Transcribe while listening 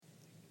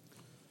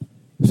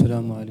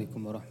السلام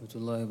عليكم ورحمة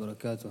الله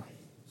وبركاته.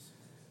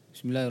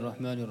 بسم الله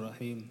الرحمن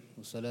الرحيم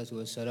والصلاة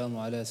والسلام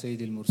على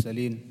سيد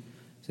المرسلين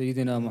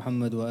سيدنا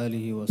محمد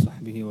وآله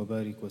وصحبه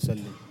وبارك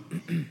وسلم.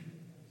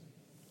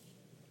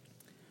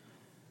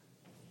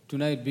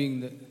 Tonight being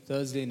the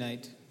Thursday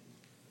night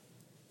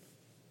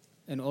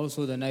and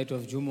also the night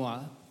of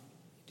Jumu'ah,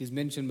 it is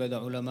mentioned by the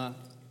ulama.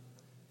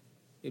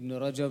 Ibn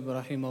Rajab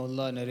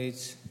rahimahullah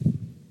narrates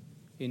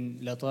in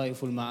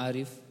Lataif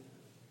al-Ma'arif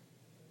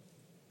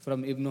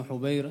from Ibn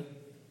Hubayr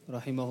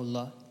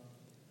rahimahullah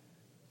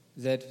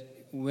that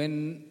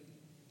when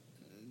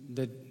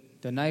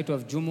the night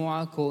of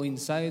Jumu'ah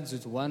coincides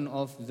with one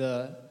of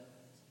the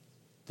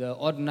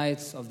odd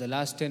nights of the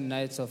last 10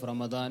 nights of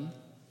Ramadan,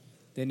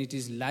 then it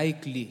is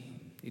likely,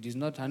 it is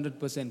not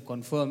 100%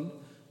 confirmed,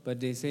 but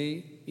they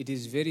say it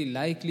is very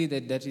likely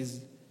that that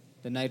is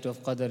the night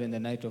of Qadr and the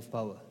night of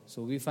power.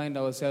 So we find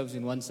ourselves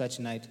in one such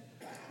night.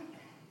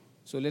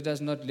 So let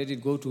us not let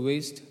it go to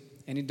waste.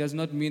 And it does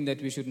not mean that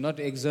we should not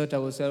exert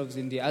ourselves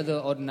in the other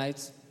odd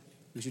nights.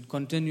 We should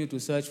continue to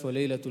search for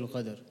Laylatul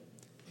Qadr.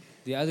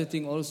 The other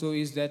thing also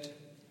is that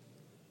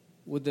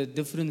with the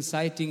different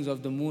sightings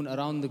of the moon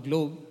around the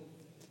globe,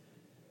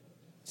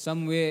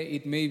 somewhere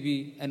it may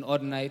be an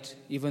odd night,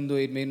 even though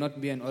it may not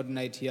be an odd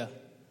night here.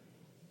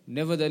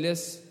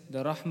 Nevertheless,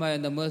 the rahmah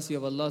and the mercy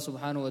of Allah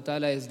subhanahu wa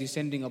ta'ala is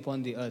descending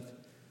upon the earth.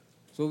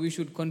 So we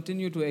should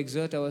continue to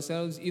exert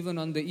ourselves even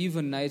on the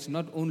even nights,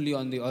 not only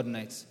on the odd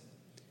nights.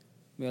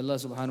 May Allah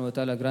subhanahu wa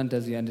ta'ala grant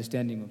us the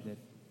understanding of that.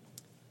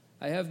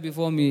 I have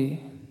before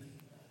me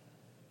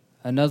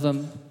a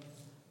nazm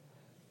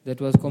that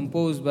was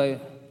composed by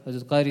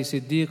Hazrat Qari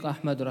Siddiq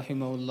Ahmad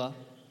rahimahullah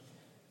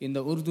in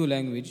the Urdu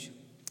language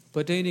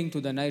pertaining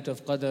to the night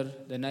of Qadr,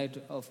 the night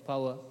of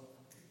power,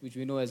 which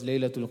we know as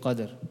Laylatul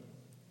Qadr.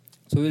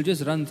 So we'll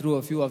just run through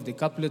a few of the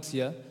couplets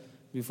here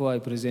before I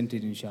present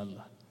it,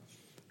 inshallah.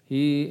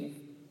 He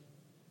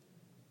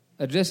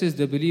addresses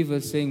the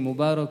believers saying,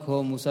 Mubarak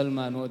ho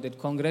Musalman ho, that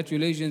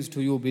congratulations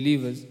to you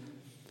believers,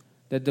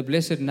 that the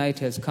blessed night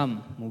has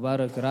come.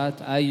 Mubarak raat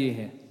aayi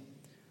hai.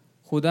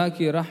 Khuda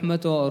ki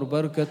rahmato aur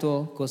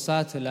barkato ko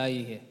saath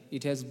laayi hai.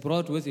 It has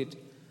brought with it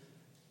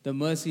the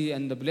mercy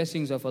and the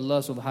blessings of Allah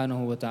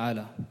subhanahu wa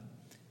ta'ala.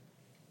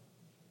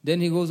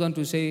 Then he goes on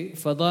to say,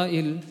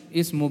 Fadail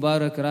is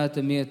Mubarak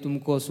raat mein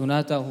tumko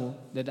sunata hu,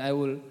 that I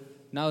will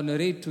now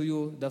narrate to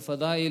you the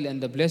fadail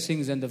and the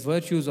blessings and the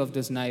virtues of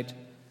this night.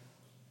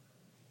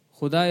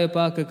 Khudaya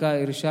Pak ka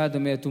irshad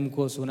mein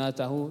tumko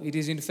sunata hu. It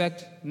is in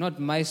fact not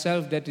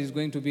myself that is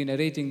going to be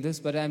narrating this,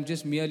 but I am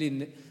just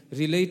merely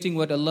relating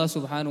what Allah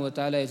subhanahu wa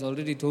ta'ala has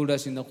already told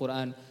us in the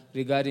Quran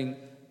regarding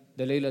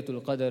the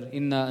Laylatul Qadr.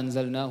 Inna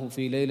anzalnahu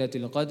fi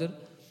Laylatul Qadr.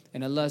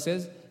 And Allah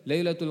says,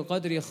 Laylatul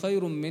Qadri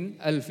khayrum min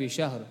alfi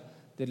shahr.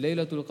 That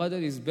Laylatul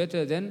Qadr is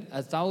better than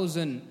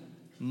 1,000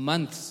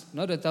 months,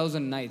 not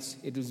 1,000 nights.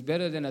 It is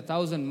better than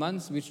 1,000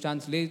 months, which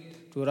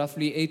translate to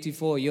roughly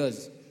 84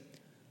 years.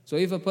 So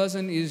if a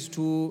person is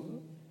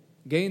to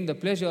gain the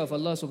pleasure of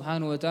Allah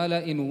subhanahu wa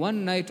ta'ala in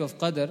one night of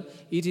Qadr,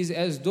 it is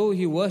as though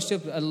he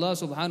worshipped Allah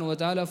subhanahu wa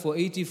ta'ala for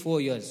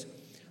 84 years.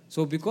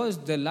 So because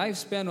the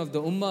lifespan of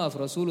the ummah of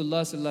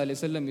Rasulullah sallallahu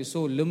alaihi wasallam is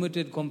so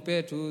limited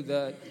compared to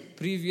the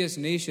previous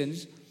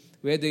nations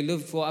where they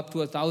lived for up to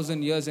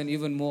 1,000 years and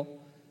even more,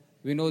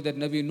 we know that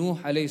Nabi Nuh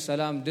alayhi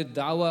salam did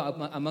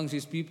da'wah amongst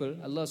his people.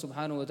 Allah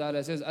subhanahu wa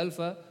ta'ala says,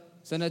 Alfa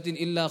sanatin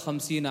illa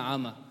khamsina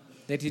ama.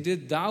 That he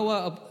did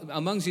da'wah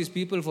amongst his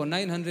people for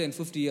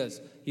 950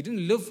 years. He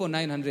didn't live for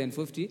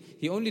 950.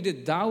 He only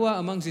did da'wah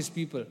amongst his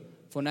people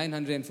for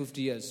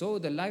 950 years. So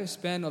the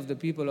lifespan of the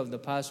people of the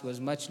past was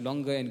much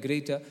longer and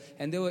greater,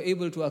 and they were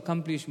able to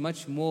accomplish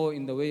much more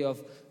in the way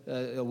of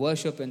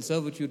worship and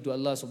servitude to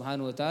Allah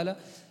subhanahu wa ta'ala.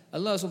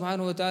 Allah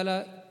subhanahu wa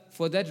ta'ala,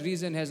 for that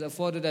reason, has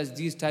afforded us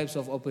these types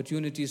of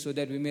opportunities so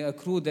that we may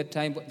accrue that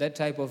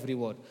type of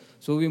reward.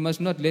 So we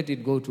must not let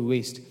it go to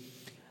waste.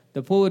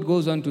 The poet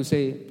goes on to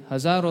say,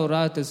 Hazaro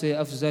raat se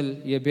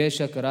afzal ye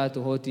beshak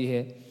raat hoti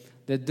hai,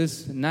 that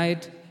this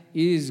night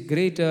is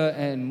greater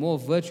and more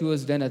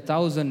virtuous than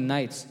 1,000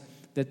 nights.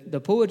 That the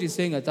poet is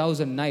saying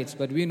 1,000 nights,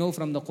 but we know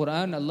from the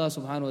Quran, Allah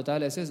subhanahu wa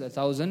ta'ala says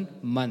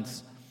 1,000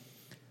 months.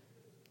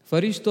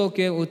 Farishto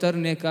ke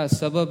utarne ka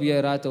sabab ye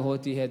raat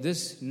hoti hai.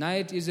 This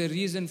night is a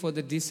reason for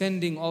the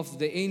descending of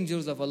the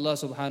angels of Allah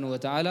subhanahu wa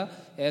ta'ala,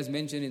 as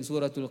mentioned in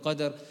Surah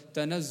Al-Qadr,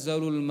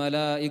 tanazzalul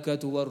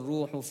malaikatu war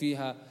ruhu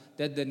fiha,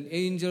 that the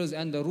angels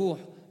and the ruh,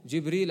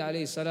 Jibreel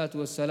alayhi salatu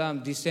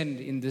wassalam, descend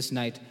in this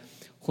night.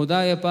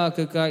 Khudaya Pak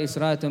ka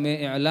israt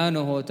mein i'lan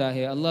hota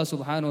hai. Allah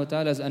subhanahu wa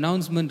ta'ala's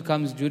announcement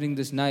comes during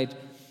this night.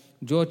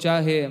 Jo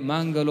chahe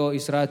mangalo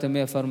israt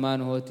mein farman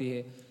hoti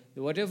hai.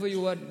 Whatever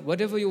you want,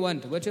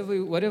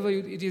 whatever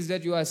it is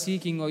that you are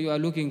seeking or you are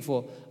looking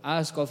for,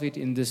 ask of it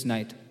in this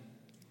night.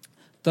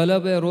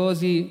 Talab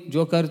rozi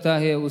jo karta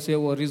hai use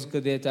wo rizq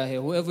deta hai.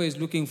 Whoever is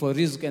looking for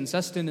rizq and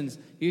sustenance,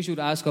 he should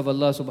ask of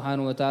Allah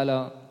subhanahu wa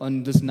ta'ala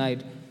on this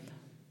night.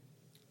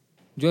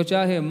 Jo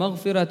chahe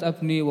maghfirat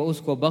apni wa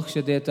usko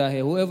bakhsh deta hai.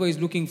 Whoever is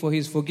looking for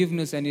his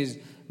forgiveness and his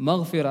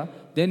maghfirah,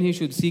 then he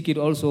should seek it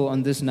also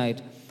on this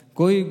night.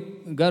 Koi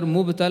gar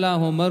mubtala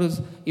ho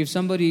marz, if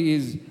somebody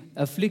is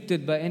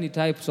afflicted by any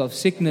types of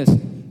sickness,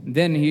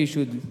 then he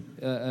should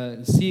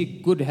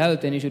seek good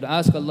health and he should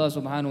ask Allah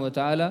subhanahu wa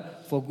ta'ala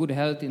for good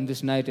health in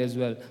this night as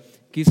well.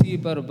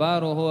 Kisi par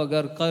baro ho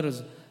agar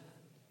qarz,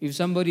 if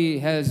somebody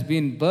has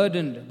been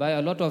burdened by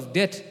a lot of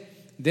debt,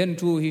 then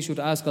too he should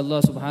ask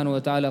Allah subhanahu wa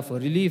ta'ala for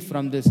relief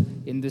from this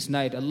in this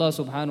night. Allah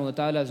subhanahu wa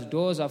ta'ala's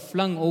doors are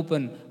flung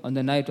open on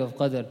the night of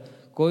Qadr.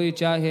 Koi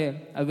chahe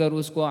agar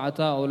usko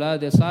ata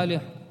aulad salih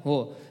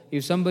ho,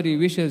 if somebody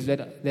wishes that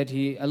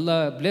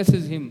Allah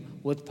blesses him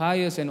with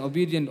pious and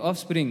obedient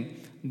offspring,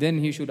 then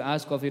he should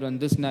ask of it on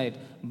this night.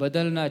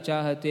 Badalna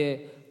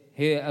chahate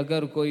hai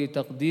agar koi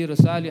taqdeer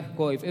salih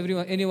ko, if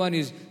anyone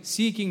is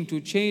seeking to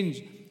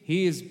change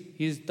his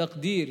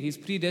taqdeer, his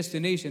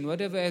predestination,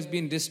 whatever has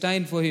been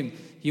destined for him,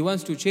 he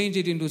wants to change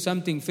it into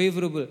something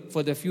favorable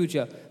for the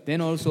future,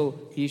 then also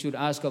he should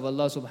ask of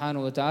Allah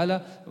subhanahu wa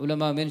ta'ala.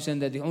 Ulama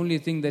mentioned that the only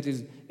thing that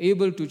is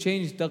able to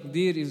change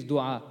taqdeer is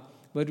dua.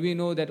 But we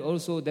know that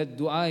also that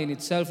dua in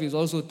itself is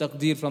also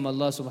taqdeer from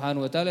Allah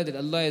subhanahu wa ta'ala, that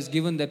Allah has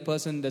given that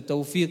person the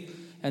tawfiq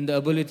and the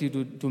ability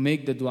to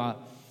make the dua.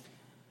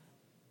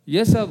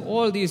 Yes, of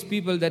all these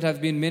people that have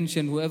been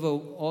mentioned, whoever,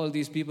 all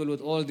these people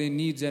with all their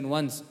needs and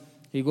wants,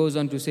 he goes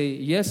on to say,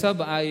 yes,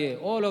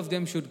 all of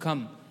them should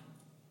come.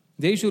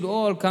 They should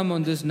all come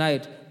on this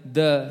night.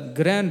 The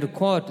grand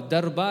court,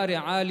 Darbar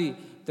Ali,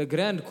 the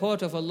grand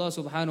court of Allah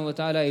subhanahu wa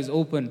ta'ala is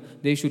open.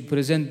 They should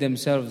present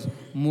themselves.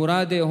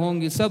 Murade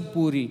hongi sab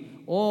puri.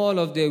 All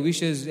of their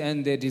wishes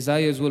and their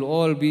desires will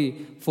all be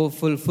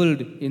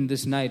fulfilled in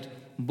this night.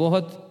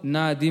 Bahut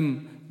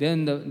nadim.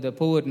 Then the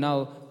poet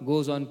now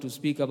goes on to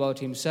speak about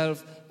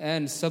himself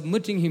and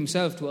submitting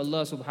himself to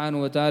Allah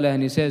subhanahu wa ta'ala,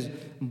 and he says,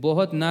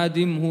 Bahut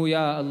nadim hu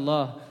ya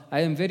Allah. I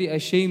am very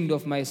ashamed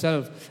of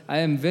myself. I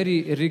am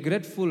very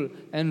regretful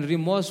and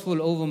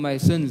remorseful over my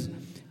sins.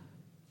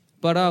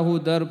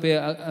 Parahu dar pe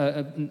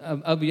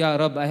ab ya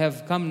Rab. I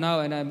have come now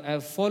and I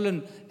have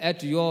fallen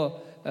at your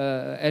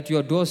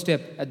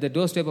doorstep, at the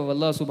doorstep of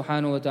Allah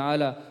subhanahu wa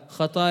ta'ala.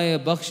 Khataye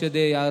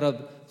bakhshade ya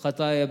Rab.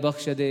 Khataye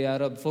bakhshade ya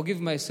Rab.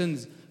 Forgive my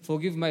sins.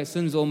 Forgive my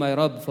sins, O my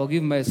Rabb.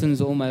 Forgive my sins,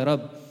 O my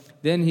Rabb.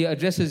 Then he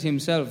addresses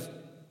himself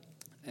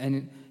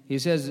and he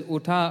says,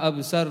 Utha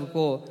ab sar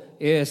ko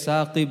e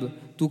saqib,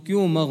 tu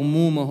kyun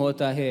maghmoom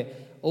hota hai?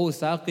 O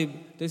saqib,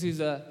 this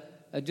is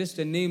just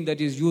a name that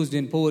is used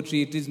in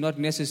poetry. It is not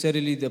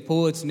necessarily the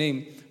poet's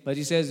name. But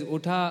he says,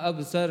 Utha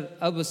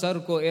ab sar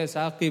ko e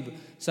saqib.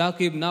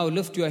 Saqib, now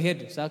lift your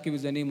head. Saqib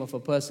is the name of a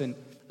person,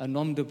 a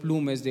nom de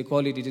plume as they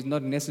call it. It is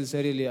not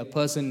necessarily a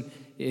person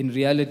in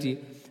reality.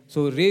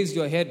 So raise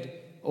your head,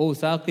 O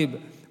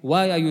Saqib.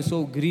 Why are you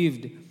so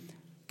grieved?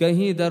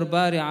 Kahin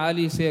darbar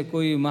Ali se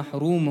koi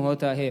mahroom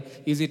hota hai.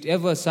 Is it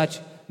ever such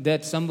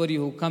that somebody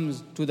who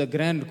comes to the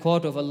grand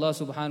court of Allah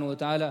subhanahu wa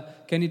ta'ala,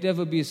 can it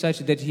ever be such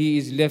that he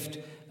is left,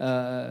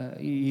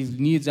 his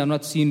needs are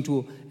not seen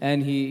to,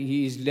 and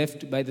he is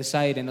left by the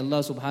side and Allah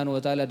subhanahu wa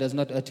ta'ala does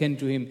not attend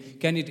to him?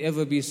 Can it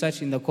ever be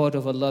such in the court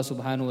of Allah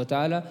subhanahu wa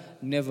ta'ala?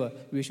 Never.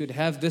 We should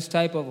have this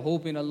type of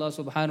hope in Allah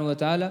subhanahu wa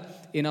ta'ala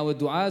in our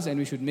du'as, and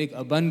we should make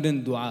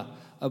abundant du'a.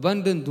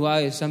 Abundant dua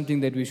is something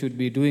that we should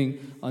be doing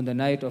on the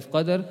night of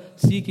Qadr,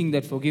 seeking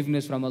that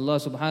forgiveness from Allah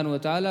subhanahu wa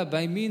ta'ala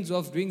by means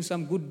of doing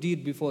some good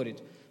deed before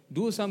it.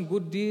 Do some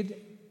good deed,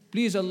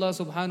 please Allah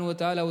subhanahu wa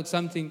ta'ala with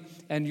something,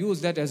 and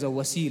use that as a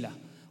wasila.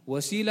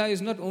 Wasila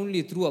is not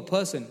only through a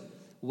person,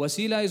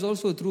 wasila is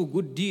also through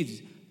good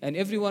deeds. And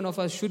every one of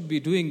us should be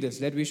doing this,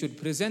 that we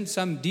should present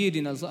some deed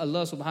in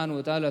Allah subhanahu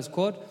wa ta'ala's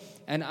court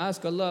and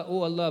ask Allah,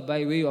 oh Allah,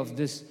 by way of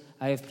this,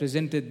 I have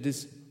presented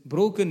this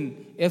broken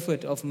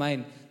effort of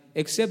mine.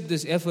 Accept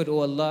this effort,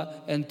 O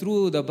Allah, and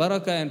through the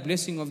barakah and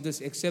blessing of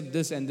this, accept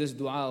this and this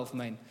dua of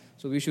mine.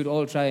 So we should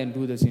all try and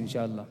do this,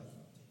 inshallah.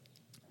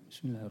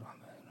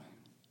 Bismillahirrahmanirrahim.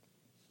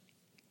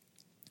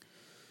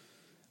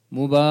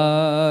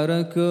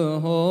 Mubarak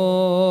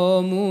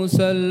ho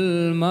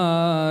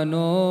Musalmano,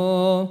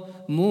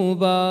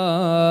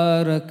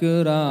 Mubarak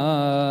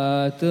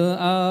raat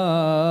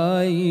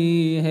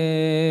aayi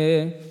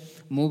hai.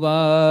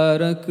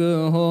 Mubarak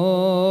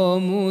ho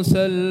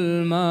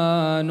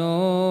Musalmano,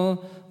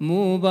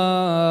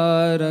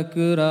 मुबारक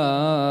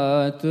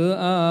रात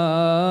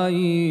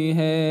आई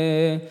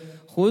है.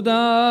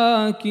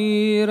 खुदा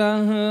की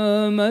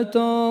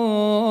रहमतों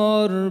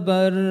और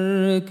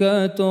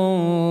बरकतों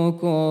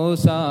को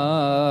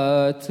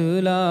साथ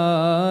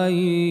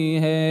लाई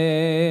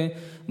है.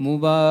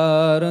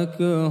 मुबारक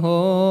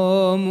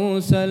हो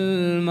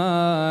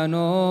मुसलमानों,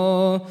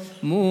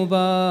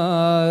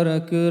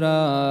 मुबारक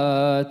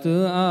रात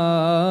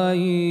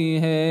आई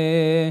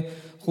है.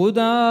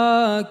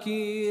 खुदा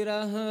की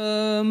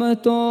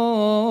रहमतों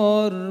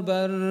और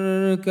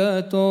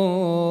बरकतों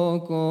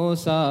को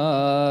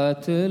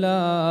साथ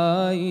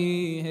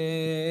लाई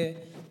है.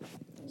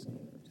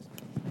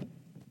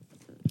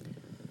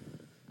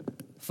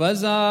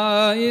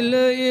 फ़ज़ाइल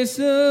इस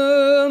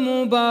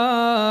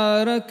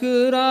मुबारक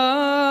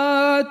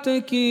रात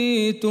की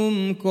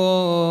तुमको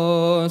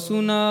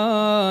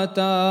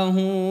सुनाता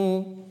हूँ.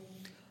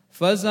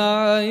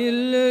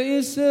 فضائل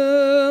اس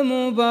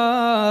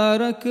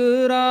مبارک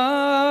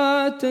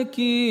رات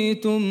کی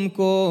تم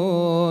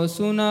کو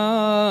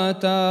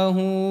سناتا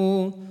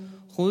ہوں،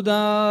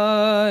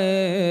 خدا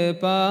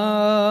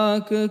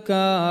پاک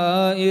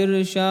کا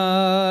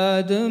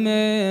ارشاد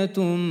میں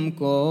تم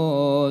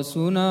کو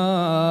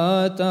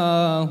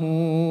سناتا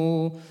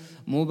ہوں۔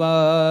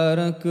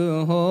 مبارک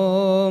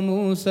ہو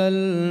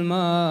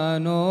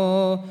مسلمانوں،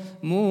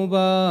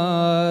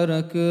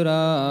 مبارک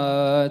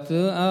رات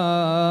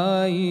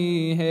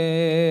آئی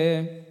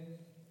ہے۔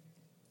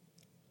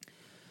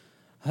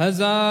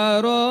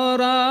 ہزاروں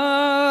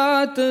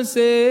رات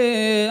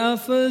سے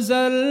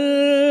افضل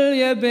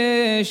یہ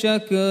بے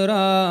شک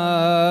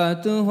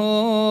رات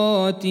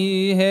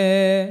ہوتی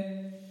ہے،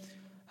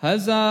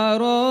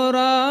 ہزاروں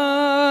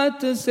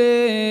رات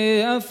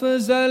سے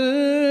افضل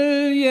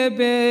یہ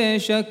بے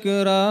شک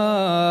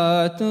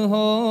رات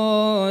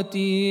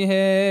ہوتی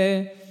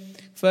ہے۔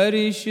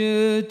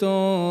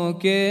 فرشتوں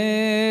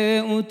کے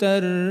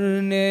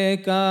اترنے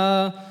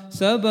کا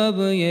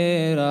سبب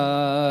یہ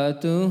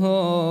رات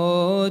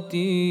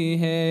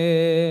ہوتی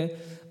ہے۔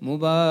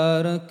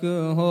 مبارک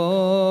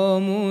ہو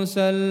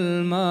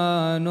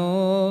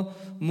مسلمانوں،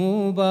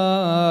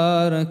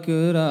 مبارک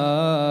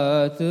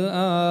رات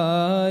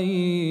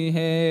آئی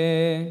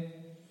ہے۔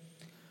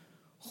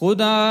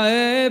 خدا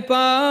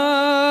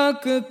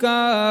پاک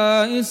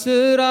کا اس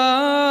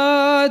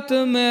رات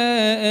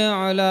میں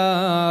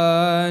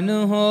اعلان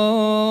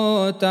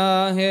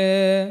ہوتا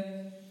ہے،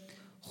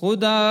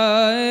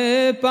 خدا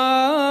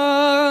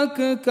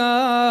پاک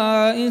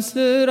کا اس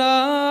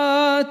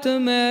رات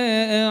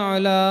میں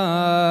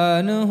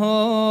اعلان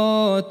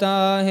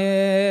ہوتا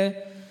ہے۔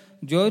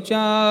 جو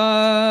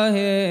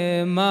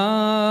چاہے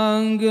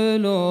مانگ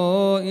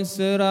لو اس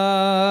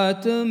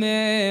رات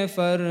میں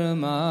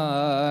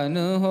فرمان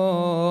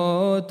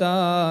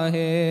ہوتا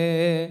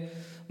ہے۔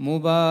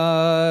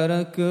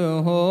 مبارک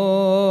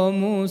ہو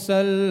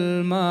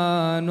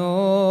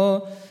مسلمانوں،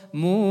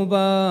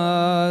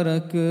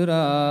 مبارک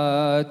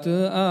رات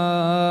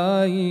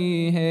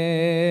آئی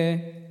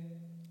ہے۔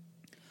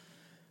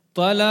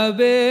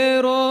 طلب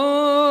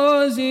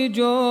روزی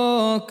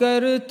جو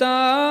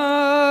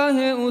کرتا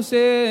ہے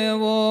اسے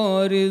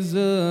وہ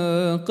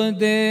رزق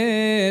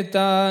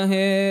دیتا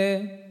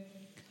ہے،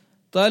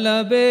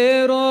 طلب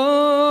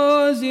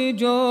روزی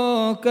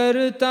جو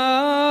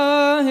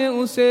کرتا ہے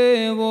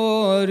اسے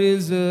وہ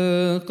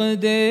رزق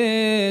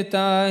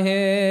دیتا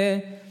ہے۔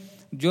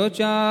 جو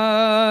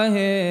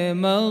چاہے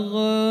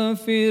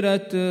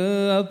مغفرت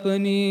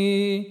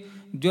اپنی،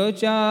 جو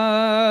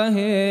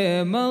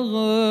چاہے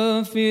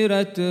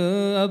مغفرت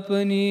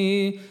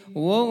اپنی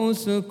وہ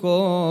اس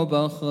کو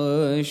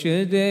بخش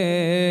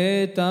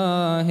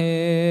دیتا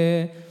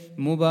ہے۔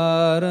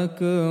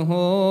 مبارک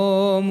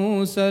ہو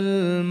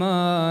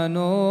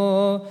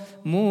مسلمانوں،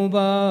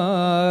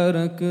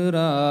 مبارک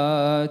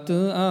رات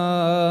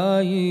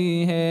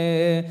آئی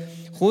ہے۔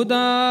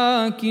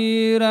 خدا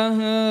کی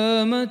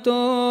رحمتوں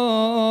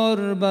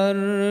اور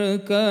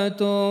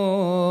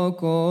برکتوں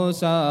کو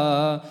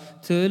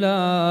ساتھ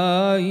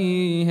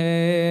لائی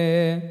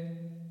ہے۔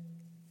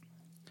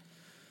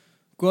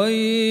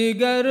 کوئی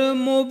گر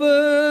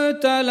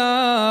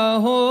مبتلا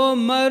ہو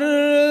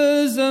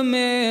مرض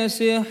میں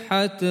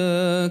صحت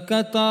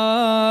کا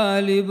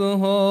طالب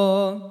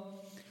ہو،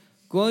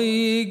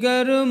 کوئی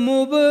گر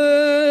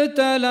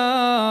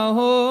مبتلا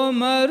ہو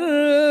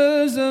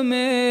مرض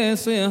میں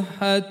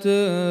صحت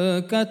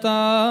کا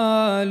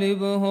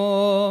طالب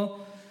ہو،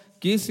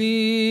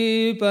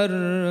 کسی پر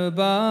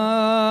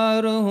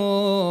بار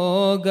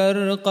ہو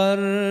گر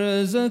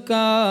قرض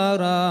کا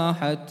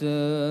راحت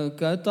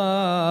کا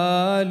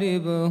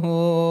طالب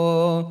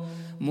ہو،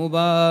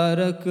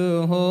 مبارک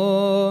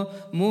ہو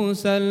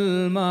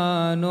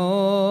مسلمانوں،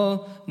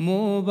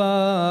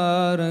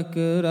 مبارک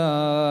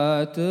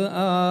رات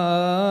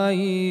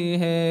آئی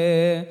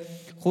ہے۔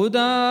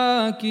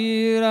 خدا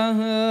کی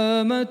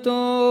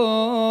رحمتوں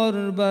اور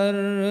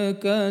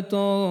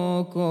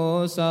برکتوں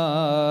کو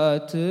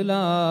ساتھ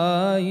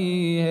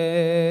لائی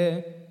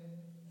ہے۔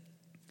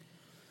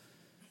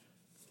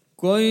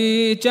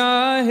 کوئی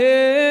چاہے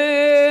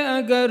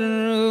اگر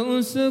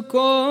اس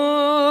کو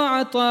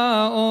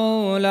عطا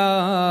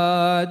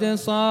اولاد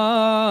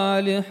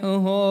صالح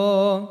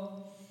ہو،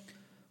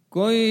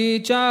 کوئی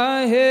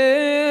چاہے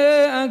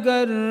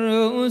اگر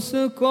اس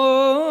کو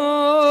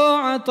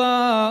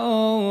عطا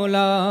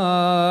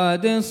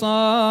اولاد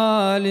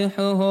صالح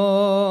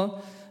ہو،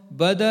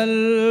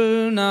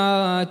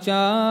 بدلنا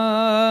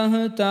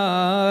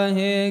چاہتا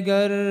ہے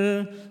گر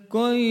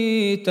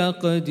کوئی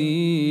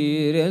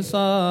تقدیر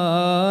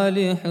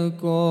صالح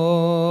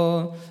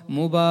کو،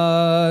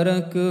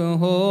 مبارک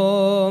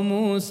ہو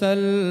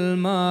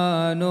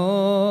مسلمانوں،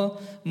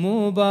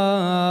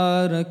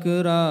 مبارک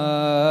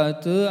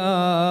رات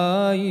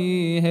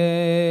آئی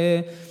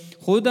ہے۔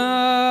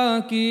 خدا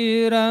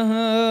کی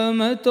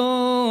رحمتوں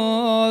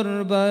اور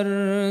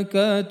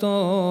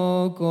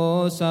برکتوں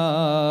کو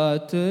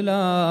ساتھ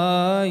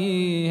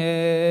لائی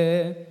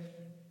ہے۔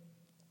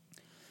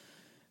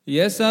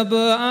 یہ سب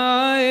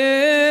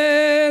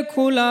آئے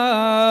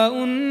کھلا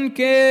ان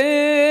کے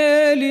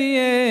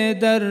لیے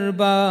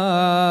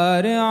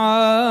دربار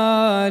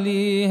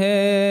عالی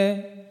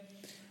ہے.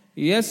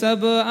 یہ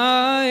سب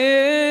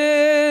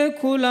آئے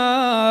کھلا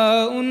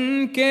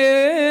ان کے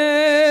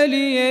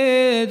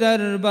لیے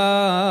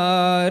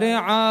دربار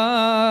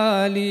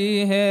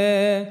عالی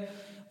ہے.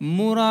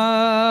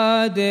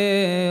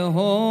 مرادیں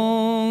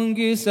ہوں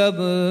گی سب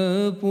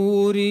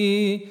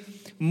پوری،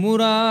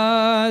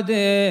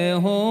 مرادیں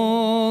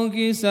ہوں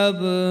گی سب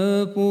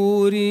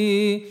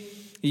پوری،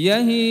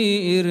 یہی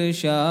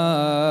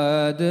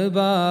ارشاد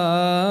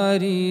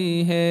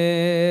باری ہے.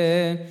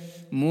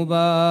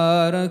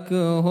 مبارک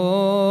ہو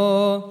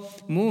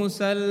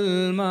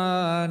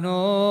مسلمانوں،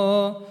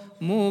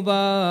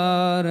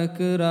 مبارک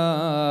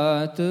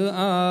رات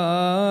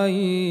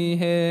آئی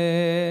ہے.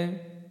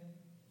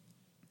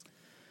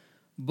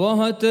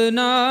 بہت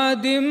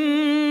نادم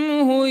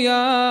ہوں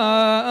یا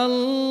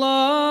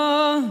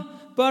اللہ،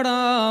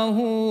 پڑا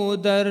ہوں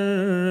در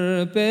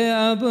پہ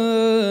اب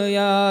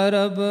یا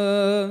رب.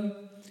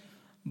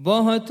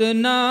 بہت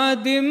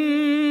نادم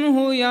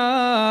ہوں یا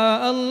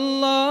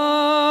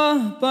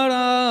اللہ،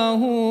 پڑا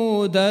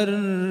ہوں در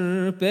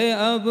پہ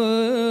اب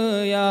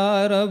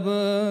یا رب.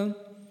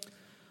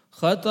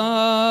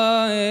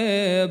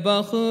 خطائیں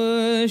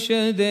بخش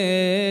دے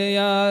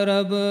یا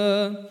رب،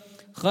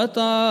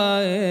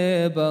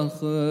 خطائیں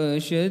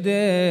بخش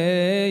دے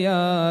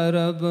یا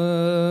رب.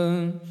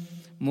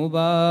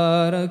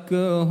 مبارک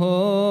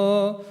ہو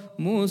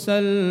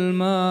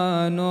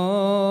مسلمانوں،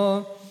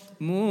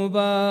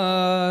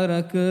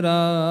 مبارک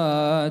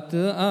رات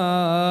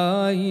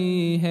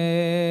آئی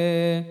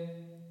ہے.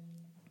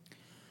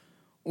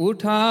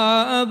 اٹھا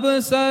اب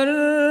سر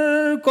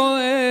کو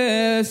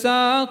اے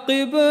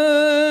ثاقب،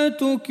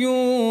 تو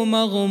کیوں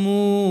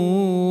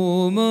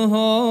مغموم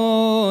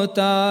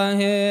ہوتا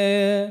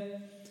ہے.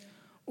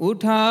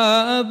 اٹھا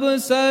اب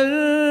سر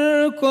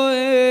کو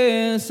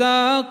اے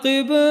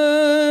ثاقب،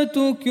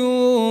 تو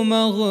کیوں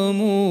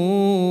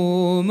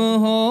مغموم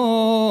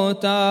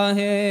ہوتا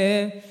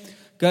ہے.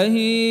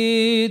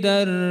 کہیں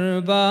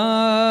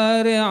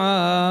دربار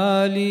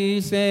عالی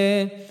سے،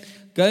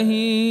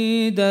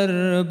 کہیں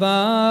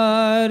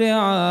دربار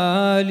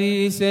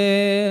عالی سے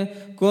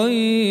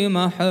کوئی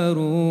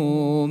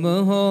محروم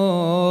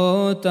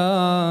ہوتا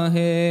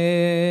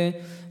ہے.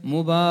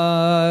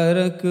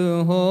 مبارک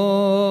ہو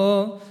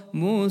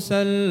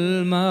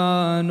مسلمانوں،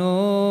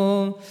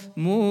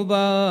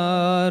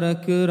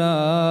 مبارک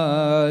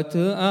رات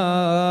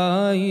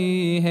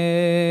آئی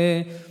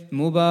ہے.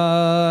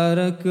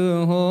 مبارک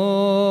ہو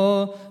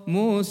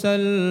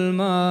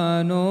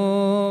مسلمانوں،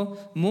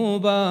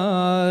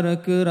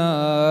 مبارک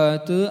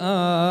رات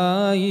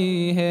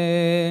آئی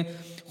ہے.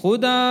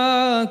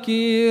 خدا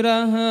کی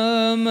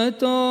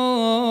رحمتوں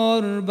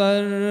اور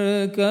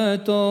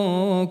برکتوں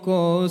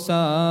کو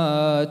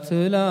ساتھ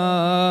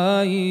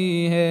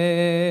لائی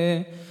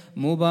ہے.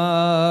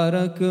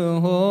 مبارک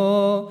ہو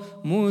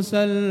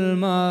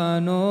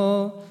مسلمانوں،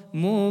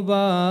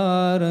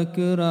 مبارک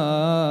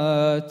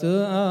رات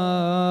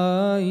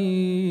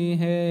آئی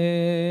ہے.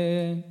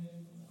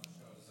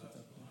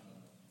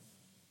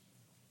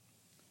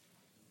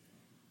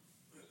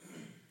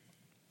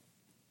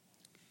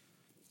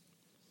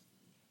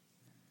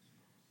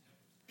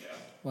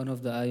 One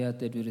of the ayat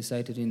that we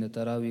recited in the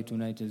Taraweeh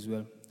tonight as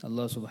well,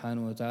 Allah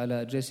subhanahu wa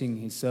ta'ala addressing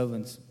His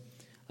servants.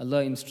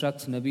 Allah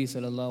instructs Nabi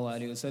sallallahu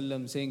alayhi wa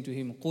sallam, saying to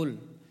him, Qul,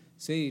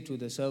 say to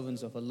the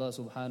servants of Allah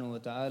subhanahu wa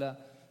ta'ala,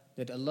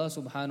 that Allah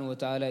subhanahu wa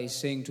ta'ala is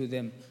saying to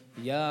them,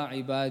 Ya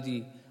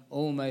ibadi,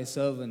 O my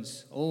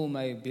servants, O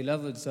my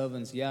beloved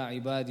servants, Ya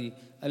ibadi,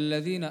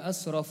 alladhina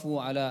asrafu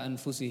ala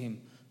anfusihim,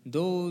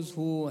 those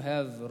who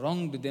have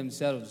wronged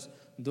themselves,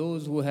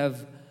 those who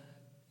have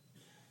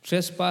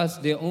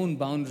trespassed their own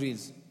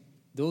boundaries,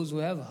 those who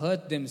have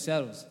hurt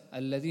themselves.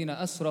 Alladhina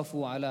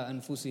asrafu ala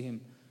anfusihim,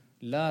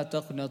 la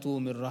taqnatu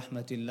min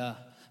rahmatillah.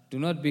 Do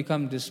not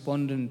become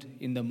despondent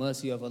in the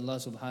mercy of Allah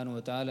subhanahu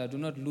wa ta'ala. Do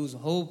not lose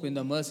hope in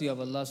the mercy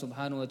of Allah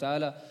subhanahu wa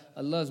ta'ala.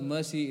 Allah's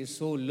mercy is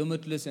so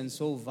limitless and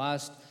so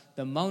vast.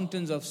 The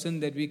mountains of sin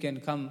that we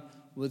can come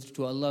with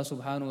to Allah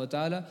subhanahu wa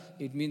ta'ala,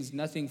 it means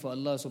nothing for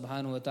Allah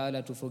subhanahu wa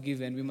ta'ala to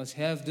forgive. And we must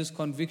have this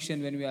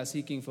conviction when we are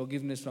seeking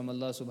forgiveness from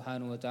Allah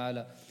subhanahu wa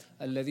ta'ala.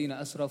 الَّذِينَ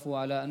أَسْرَفُوا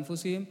عَلَىٰ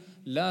أَنفُسِهِمْ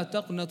لَا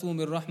تَقْنَطُوا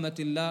مِنْ رَحْمَةِ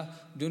اللَّهِ.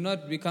 Do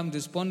not become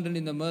despondent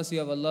in the mercy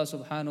of Allah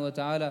subhanahu wa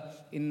ta'ala.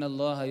 إِنَّ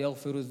اللَّهَ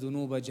يَغْفِرُ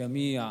الذُّنُوبَ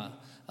جَمِيعًا.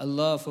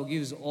 Allah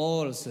forgives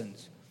all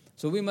sins.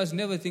 So we must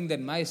never think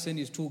that my sin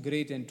is too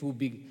great and too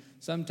big.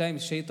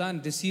 Sometimes shaitan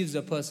deceives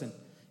a person.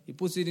 He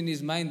puts it in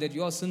his mind that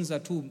your sins are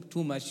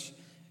too much.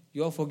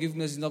 Your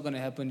forgiveness is not going to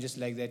happen just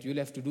like that. You'll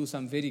have to do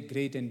some very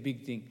great and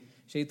big thing.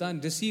 Shaitan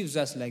deceives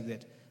us like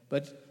that.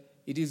 But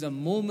it is a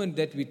moment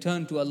that we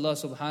turn to Allah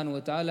subhanahu wa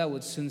ta'ala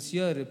with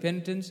sincere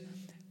repentance,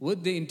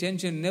 with the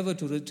intention never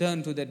to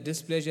return to that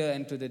displeasure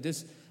and to the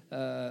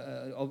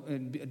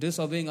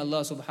disobeying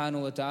Allah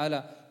subhanahu wa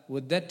ta'ala,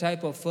 with that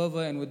type of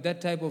fervor and with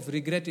that type of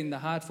regret in the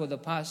heart for the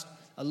past.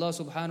 Allah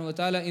subhanahu wa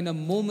ta'ala in a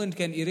moment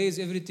can erase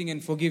everything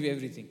and forgive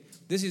everything.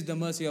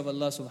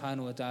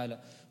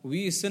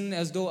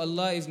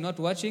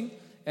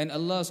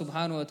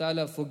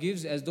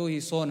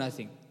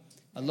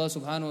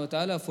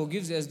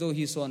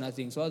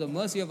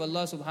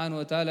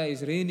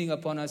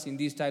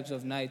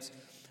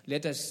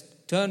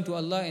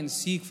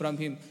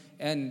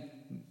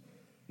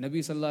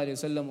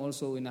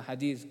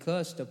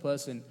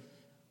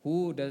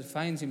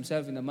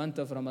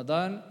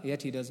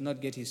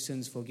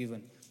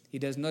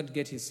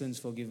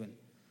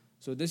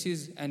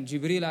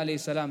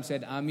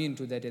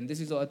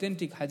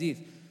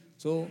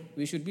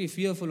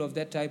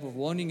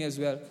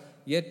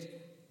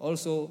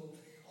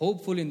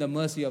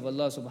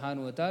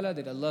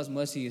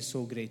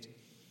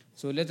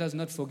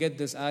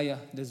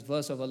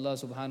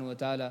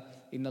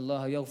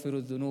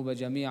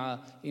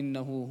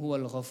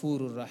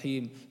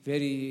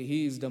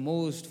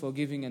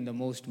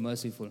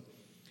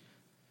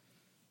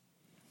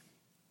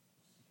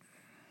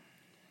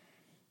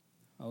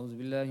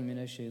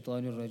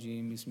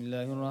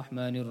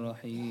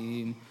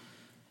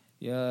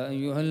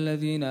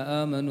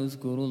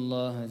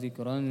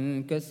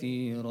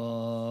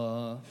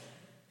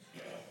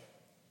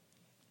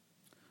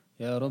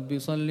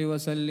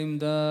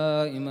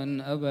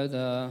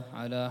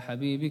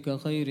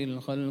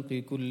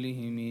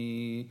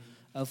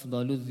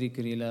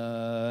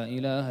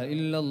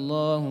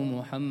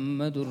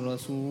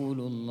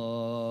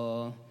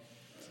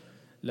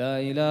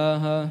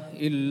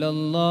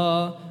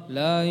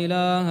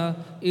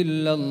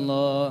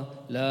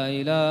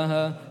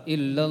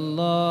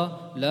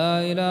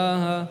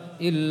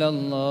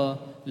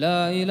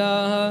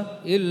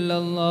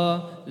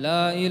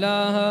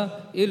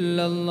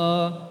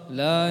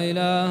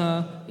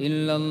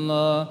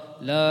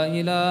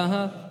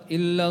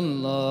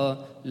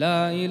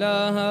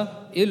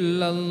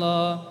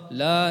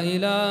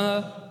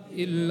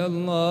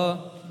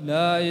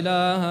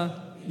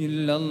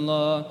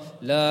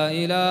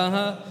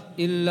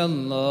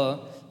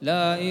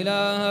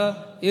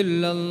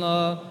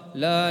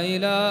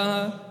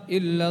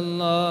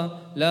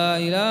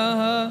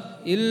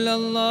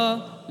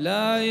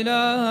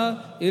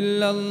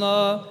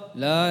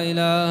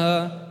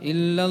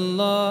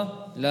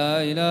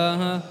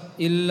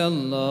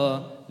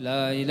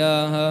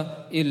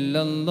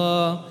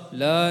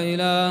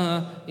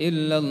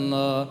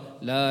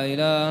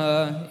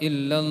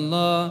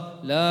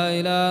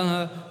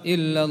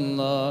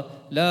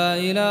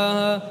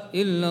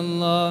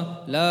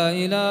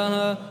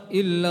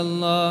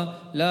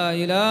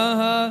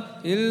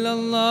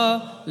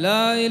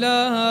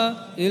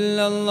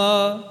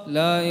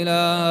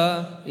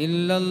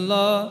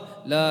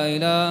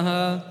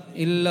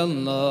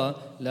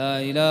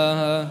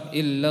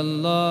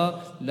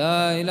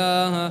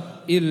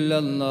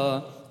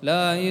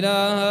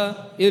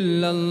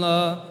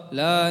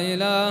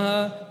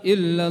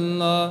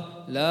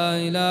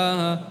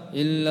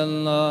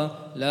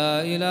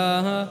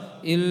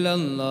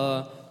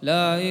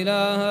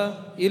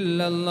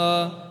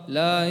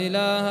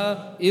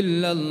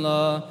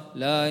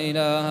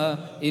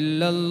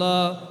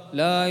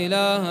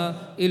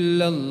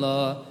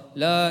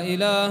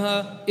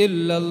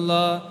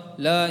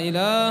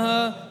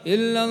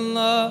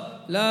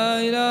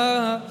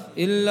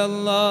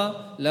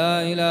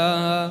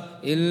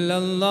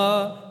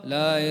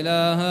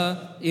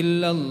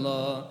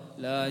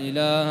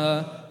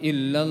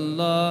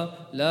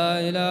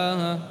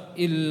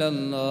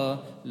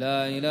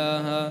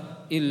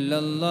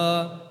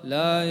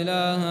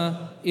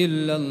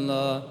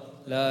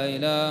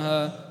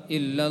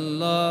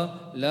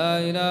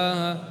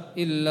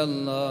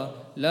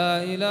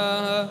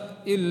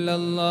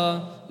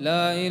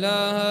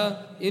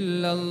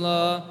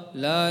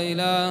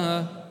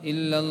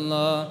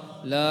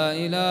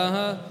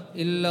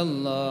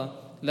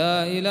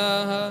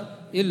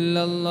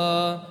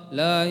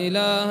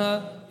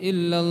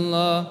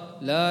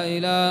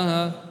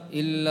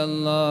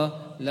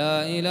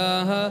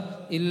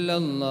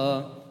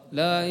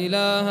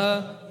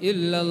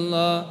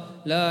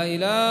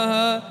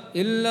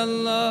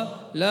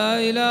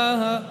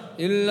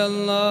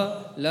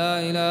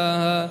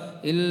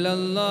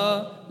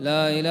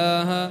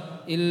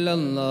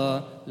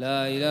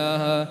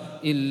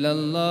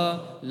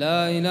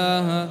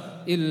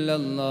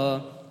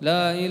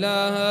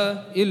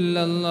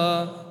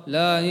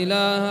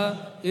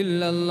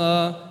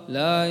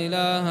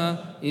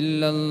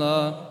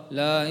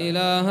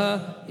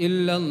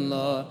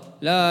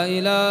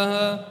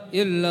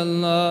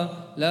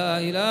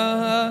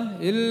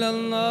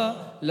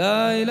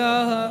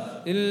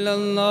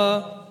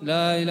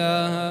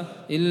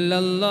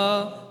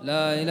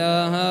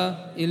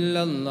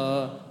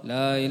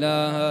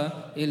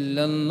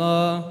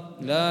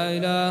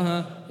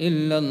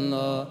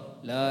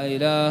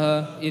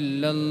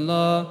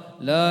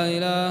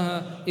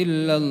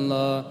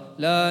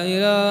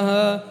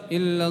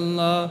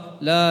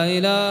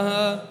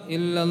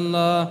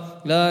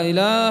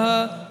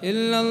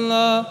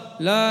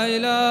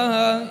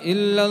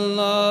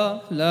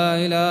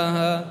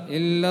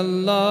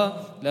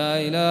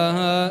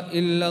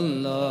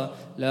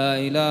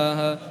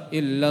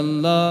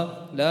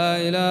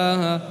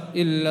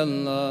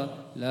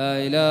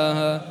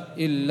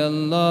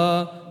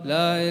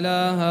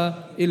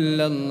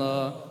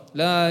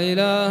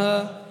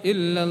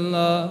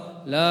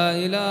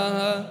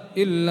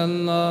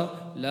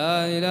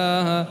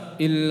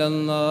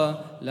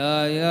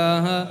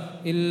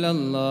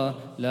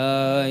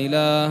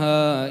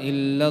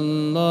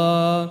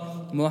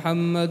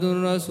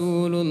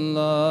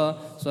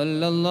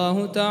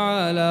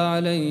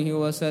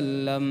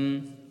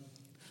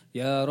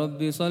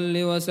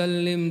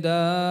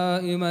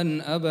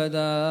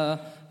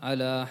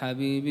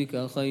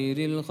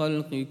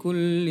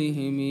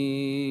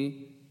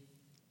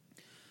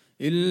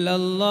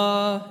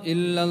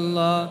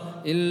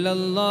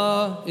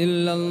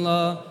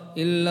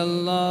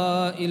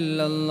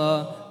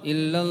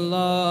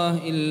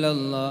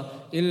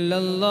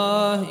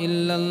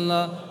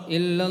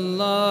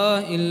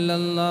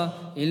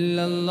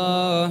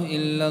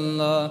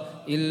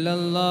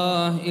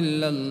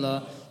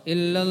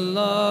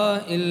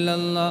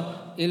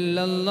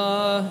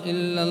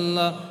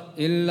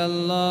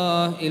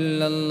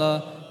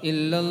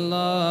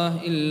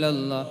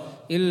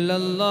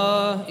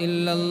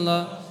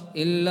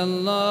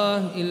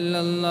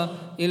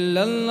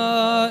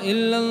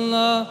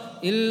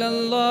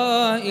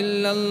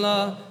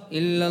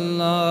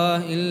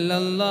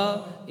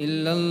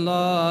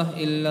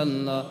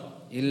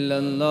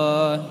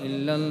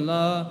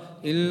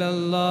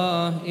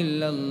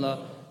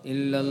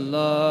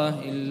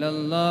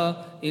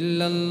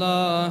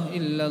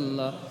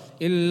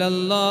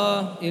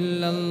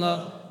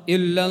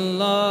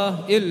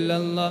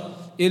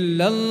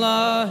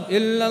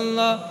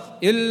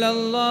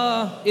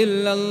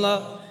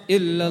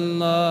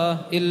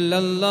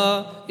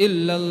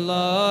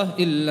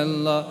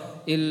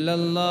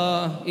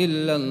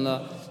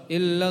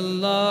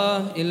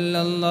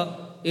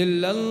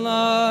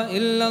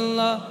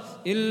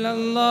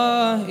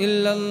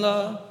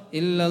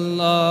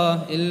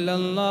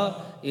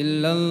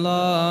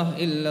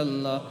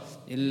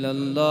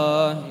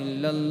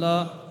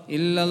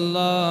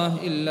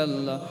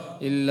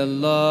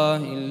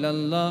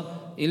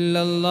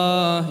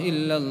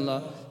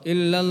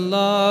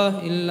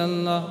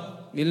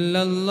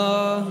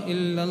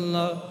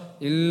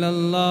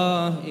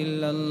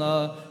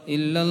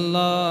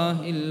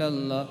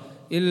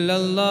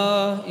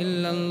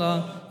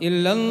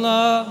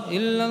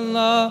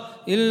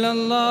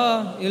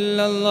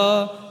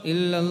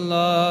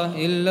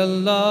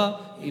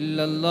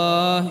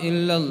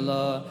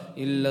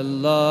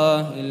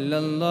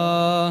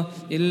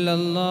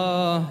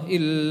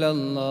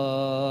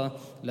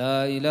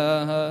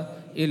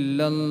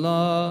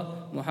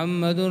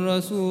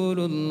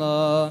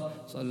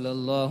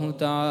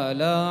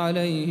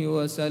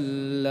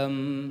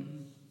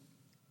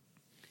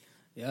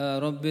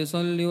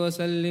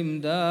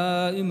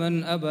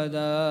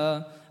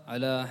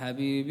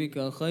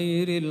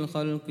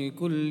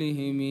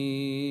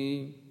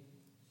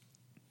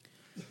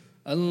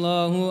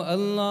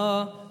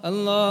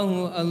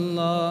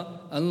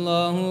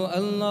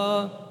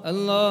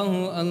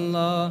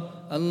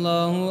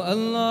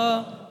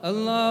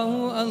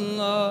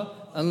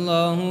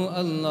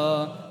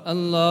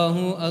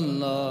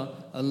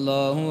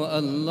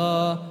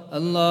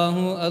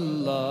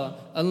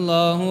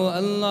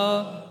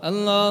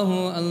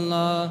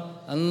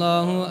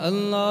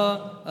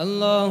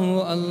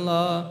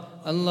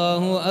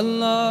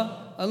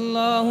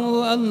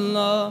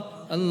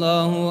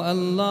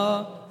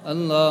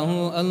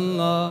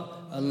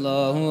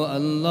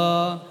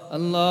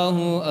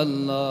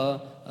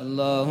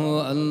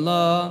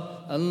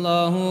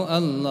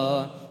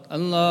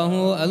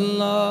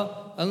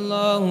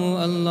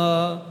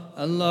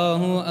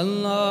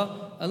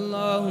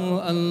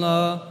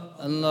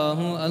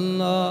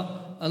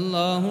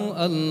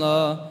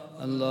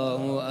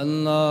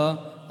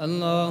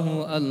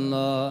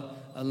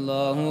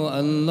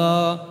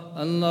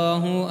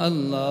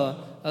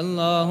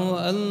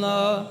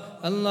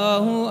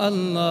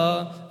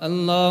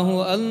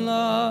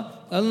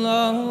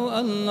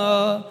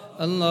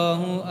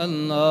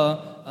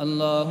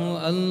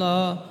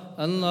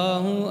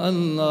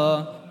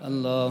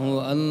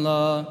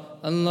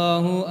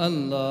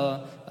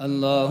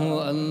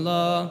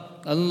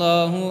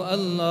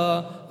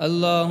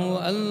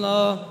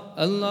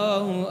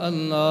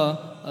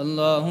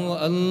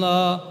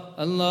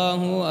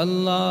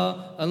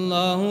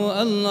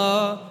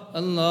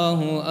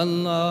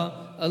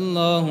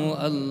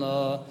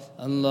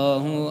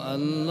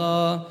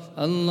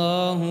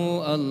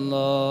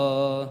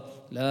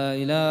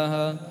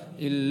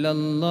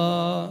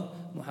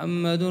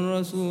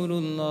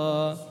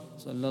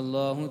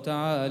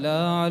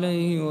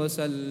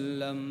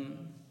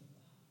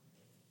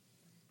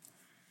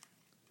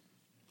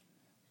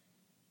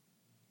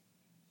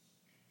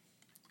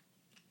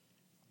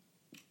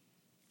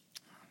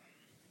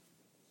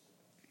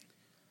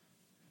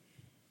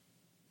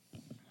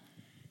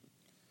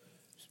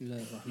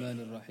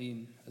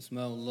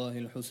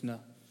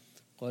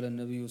 قال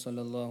النبي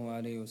صلى الله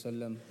عليه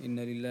وسلم: إن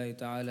لله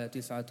تعالى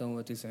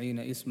 99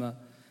 اسما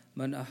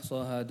من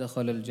أحصاها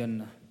دخل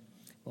الجنة.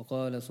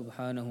 وقال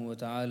سبحانه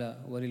وتعالى: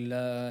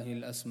 ولله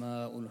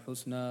الأسماء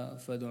الحسنى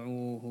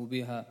فادعوه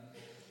بها.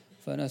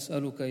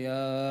 فنسألك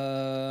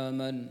يا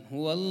من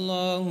هو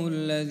الله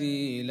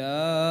الذي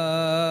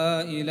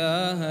لا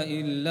إله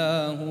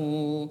إلا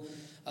هو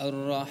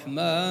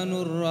الرحمن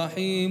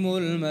الرحيم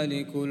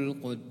الملك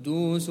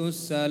القدوس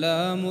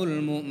السلام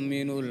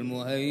المؤمن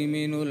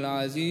المهيمن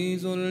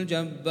العزيز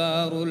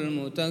الجبار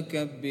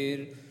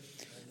المتكبر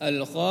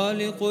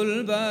الخالق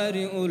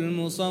البارئ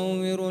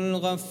المصور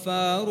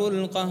الغفار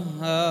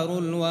القهار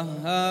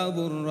الوهاب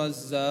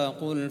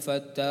الرزاق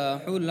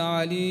الفتاح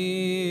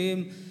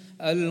العليم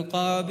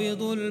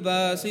القابض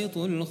الباسط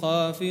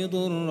الخافض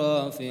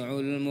الرافع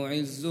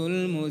المعز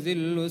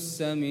المذل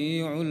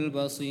السميع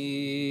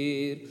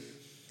البصير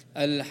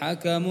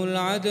الحكم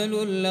العدل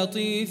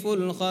اللطيف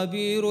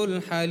الخبير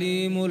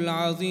الحليم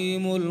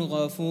العظيم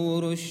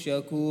الغفور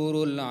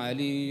الشكور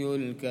العلي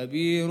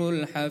الكبير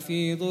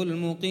الحفيظ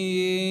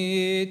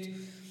المقيت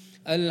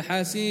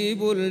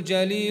الحسيب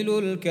الجليل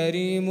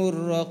الكريم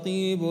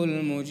الرقيب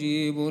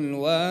المجيب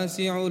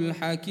الواسع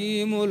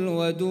الحكيم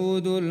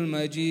الودود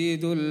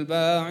المجيد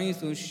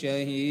الباعث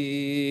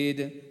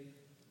الشهيد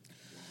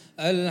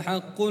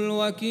الحق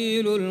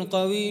الوكيل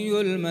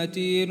القوي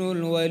المتين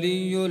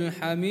الولي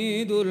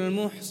الحميد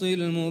المحصي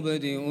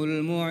المبدئ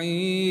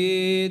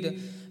المعيد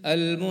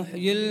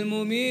المحيي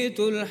المميت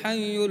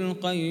الحي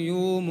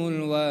القيوم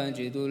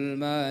الواجد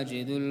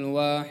الماجد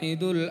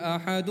الواحد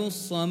الأحد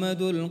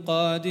الصمد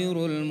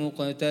القادر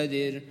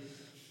المقتدر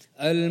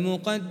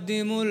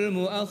المقدم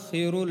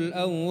المؤخر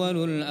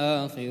الأول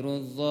الآخر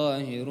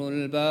الظاهر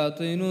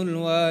الباطن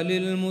الوالي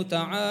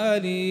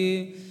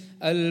المتعالي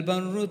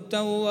البر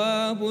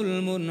التواب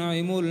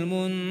المنعم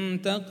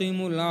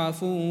المنتقم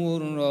العفو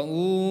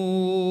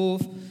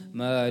الرؤوف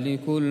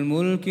مالك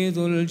الملك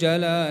ذو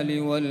الجلال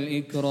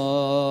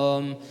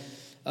والإكرام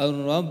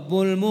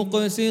الرب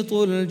المقسط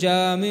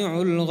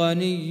الجامع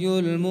الغني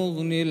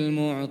المغني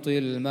المعطي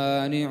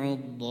المانع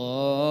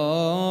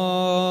الضار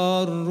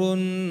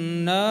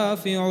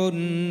النافع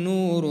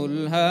النور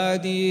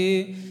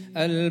الهادي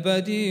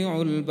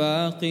البديع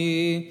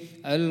الباقي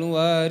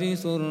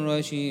الوارث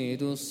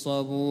الرشيد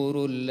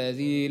الصبور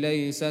الذي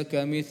ليس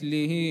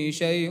كمثله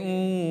شيء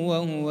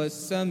وهو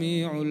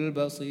السميع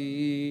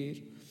البصير.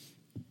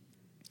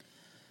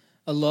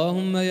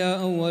 اللهم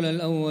يا أول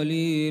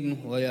الأولين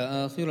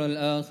ويا آخر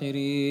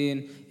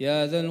الآخرين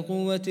يا ذا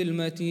القوة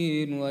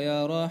المتين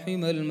ويا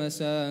راحم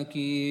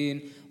المساكين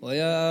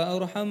ويا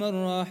أرحم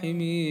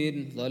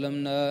الراحمين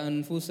ظلمنا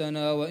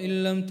أنفسنا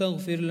وإن لم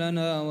تغفر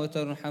لنا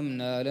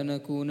وترحمنا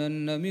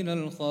لنكونن من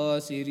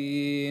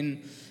الخاسرين.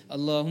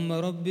 اللهم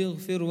رب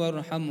اغفر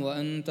وارحم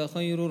وأنت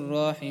خير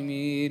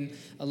الراحمين.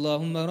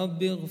 اللهم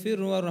رب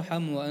اغفر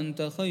وارحم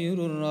وأنت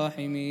خير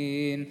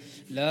الراحمين.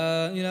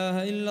 لا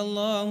إله إلا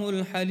الله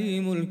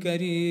الحليم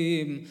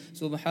الكريم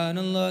سبحان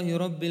الله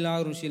رب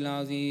العرش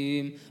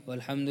العظيم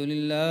والحمد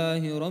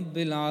لله رب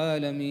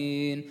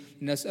العالمين.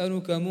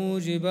 نسألك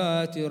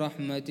موجبات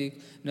رحمتك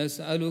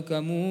نسألك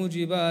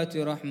موجبات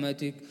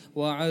رحمتك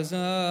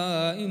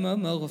وعزائم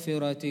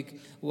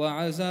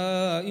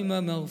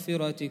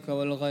مغفرتك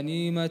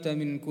والغنيمة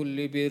من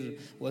كل بر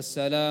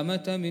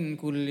والسلامة من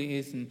كل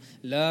إثم.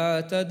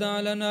 لا تدع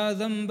لنا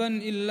ذنبا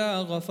إلا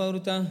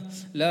غفرته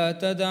لا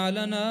تدع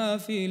لنا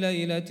في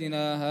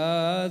ليلتنا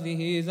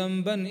هذه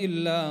ذنبا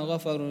إلا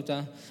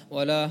غفرته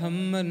ولا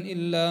هما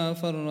إلا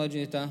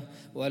فرجته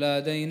ولا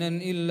دينا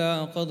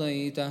إلا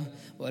قضيته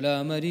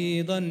ولا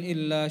مريضا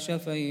إلا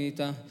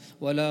شفيته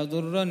ولا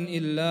ضرا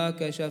إلا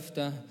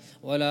كشفته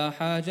ولا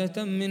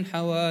حاجة من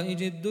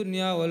حوائج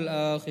الدنيا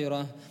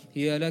والآخرة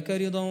هي لك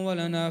رضا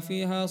ولنا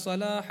فيها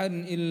صلاحا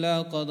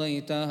إلا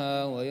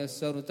قضيتها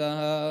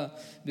ويسرتها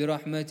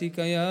برحمتك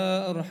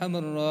يا أرحم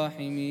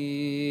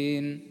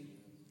الراحمين.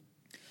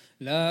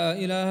 لا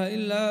إله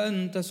إلا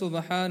أنت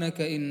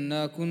سبحانك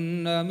إنا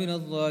كنا من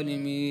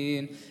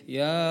الظالمين.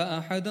 يا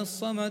أحد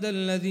الصمد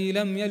الذي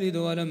لم يلد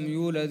ولم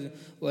يولد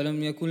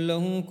ولم يكن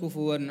له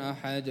كفوا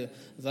أحد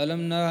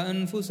ظلمنا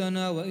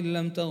أنفسنا وإن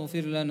لم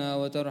تغفر لنا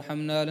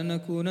وترحمنا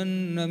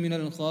لنكونن من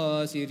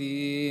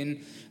الخاسرين.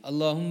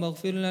 اللهم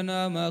اغفر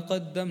لنا ما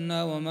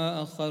قدمنا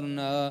وما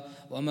أخرنا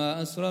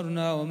وما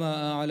أسررنا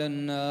وما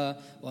أعلنا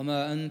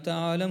وما أنت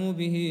أعلم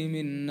به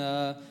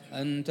منا.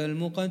 أنت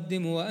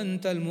المقدم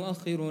وأنت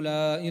المؤخر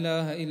لا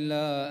إله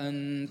إلا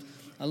أنت.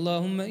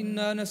 اللهم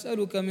إنا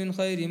نسألك من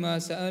خير ما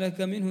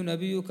سألك منه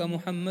نبيك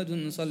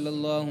محمد صلى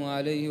الله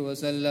عليه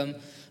وسلم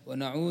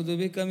ونعوذ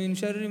بك من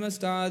شر ما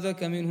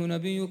استعاذك منه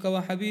نبيك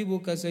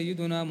وحبيبك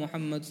سيدنا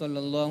محمد صلى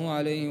الله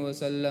عليه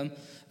وسلم.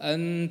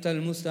 أنت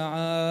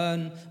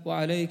المستعان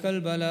وعليك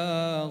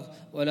البلاغ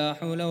ولا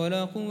حول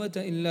ولا قوة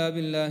إلا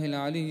بالله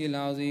العلي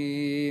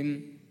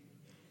العظيم.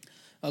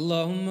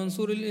 اللهم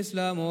انصر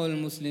الإسلام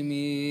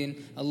والمسلمين.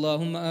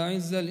 اللهم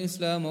أعز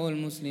الإسلام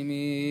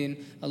والمسلمين.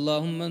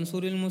 اللهم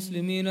انصر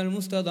المسلمين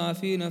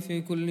المستضعفين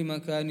في كل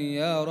مكان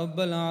يا رب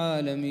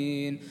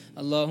العالمين.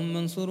 اللهم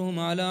انصرهم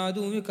على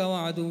عدوك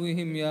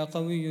وعدوهم يا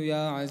قوي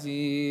يا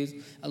عزيز.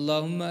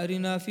 اللهم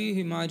أرنا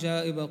فيهم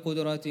عجائب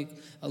قدرتك.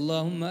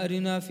 اللهم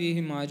أرنا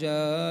فيهم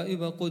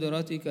عجائب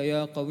قدرتك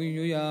يا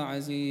قوي يا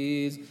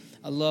عزيز.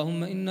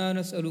 اللهم إنا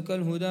نسألك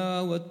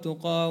الهدى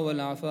والتقى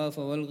والعفاف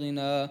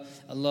والغنى.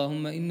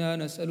 اللهم إنا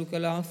نسألك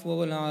العفو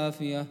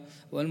والعافية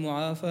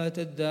والمعافاة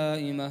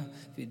الدائمة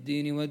في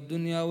الدين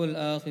والدنيا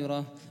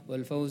والآخرة،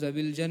 والفوز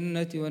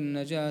بالجنة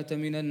والنجاة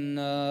من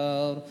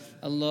النار.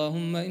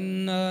 اللهم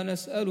إنا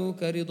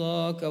نسألك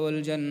رضاك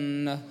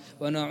والجنة،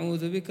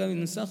 ونعوذ بك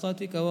من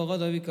سخطك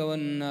وغضبك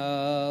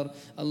والنار.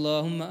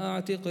 اللهم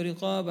أعتق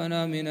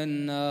رقابنا من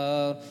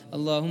النار.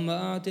 اللهم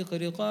أعتق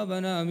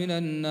رقابنا من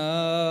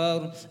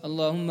النار.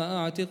 اللهم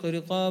أعتق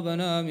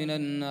رقابنا من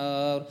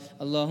النار.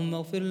 اللهم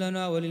اغفر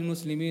لنا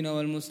وللمسلمين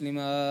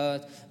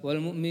والمسلمات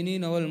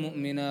والمؤمنين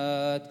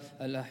والمؤمنات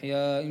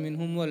الأحياء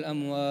منهم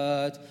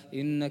والأموات،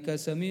 إنك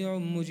سميع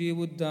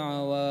مجيب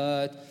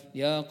الدعوات.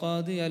 يا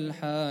قاضي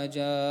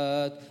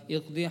الحاجات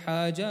اقض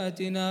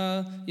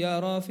حاجاتنا. يا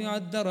رافع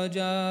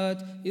الدرجات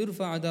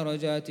ارفع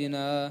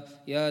درجاتنا.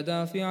 يا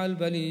دافع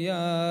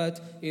البليات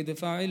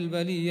ادفع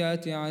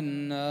البليات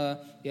عنا.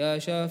 يا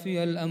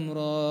شافي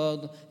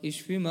الأمراض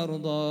اشف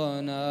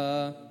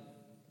مرضانا.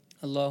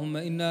 اللهم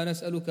إنا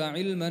نسألك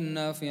علما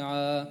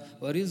نافعا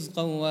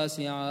ورزقا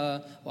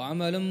واسعا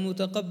وعملا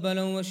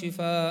متقبلا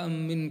وشفاء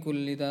من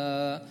كل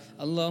داء.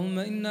 اللهم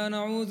إنا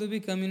نعوذ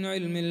بك من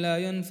علم لا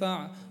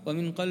ينفع،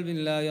 ومن قلب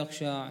لا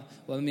يخشع،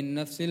 ومن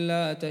نفس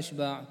لا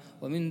تشبع،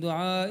 ومن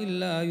دعاء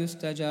لا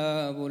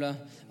يستجاب له.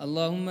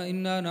 اللهم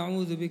إنا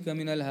نعوذ بك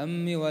من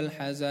الهم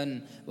والحزن،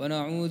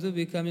 ونعوذ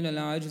بك من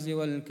العجز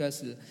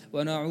والكسل،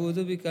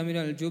 ونعوذ بك من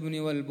الجبن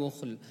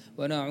والبخل،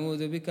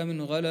 ونعوذ بك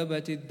من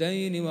غلبة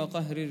الدين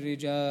وقهر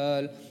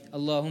الرجال.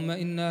 اللهم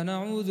إنا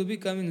نعوذ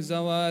بك من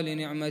زوال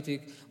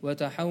نعمتك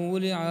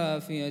وتحول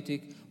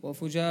عافيتك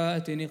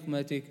وفجاءة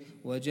نقمتك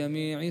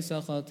وجميع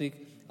سخطك.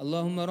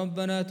 اللهم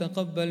ربنا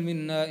تقبل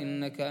منا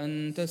إنك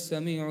أنت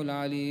السميع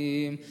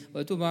العليم،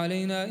 وتب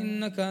علينا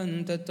إنك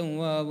أنت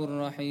التواب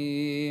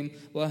الرحيم،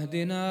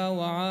 واهدنا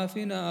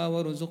وعافنا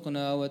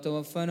وارزقنا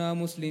وتوفنا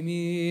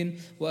مسلمين،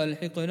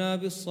 وألحقنا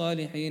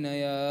بالصالحين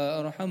يا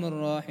أرحم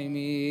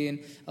الراحمين.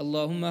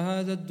 اللهم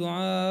هذا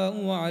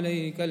الدعاء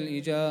وعليك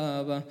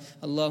الإجابة.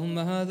 اللهم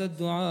هذا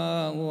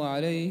الدعاء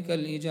وعليك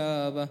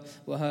الإجابة،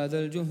 وهذا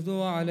الجهد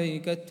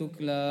وعليك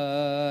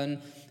التكلان.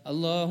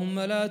 اللهم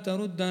لا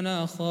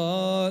تردنا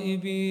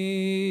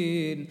خائبين.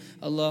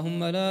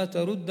 اللهم لا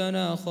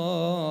تردنا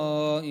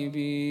خائبين.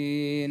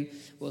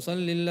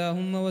 وصل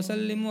اللهم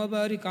وسلم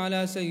وبارك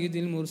على سيد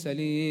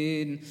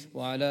المرسلين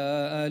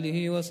وعلى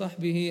آله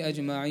وصحبه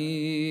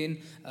أجمعين.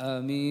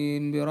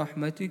 آمين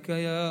برحمتك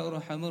يا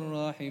أرحم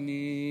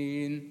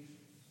الراحمين.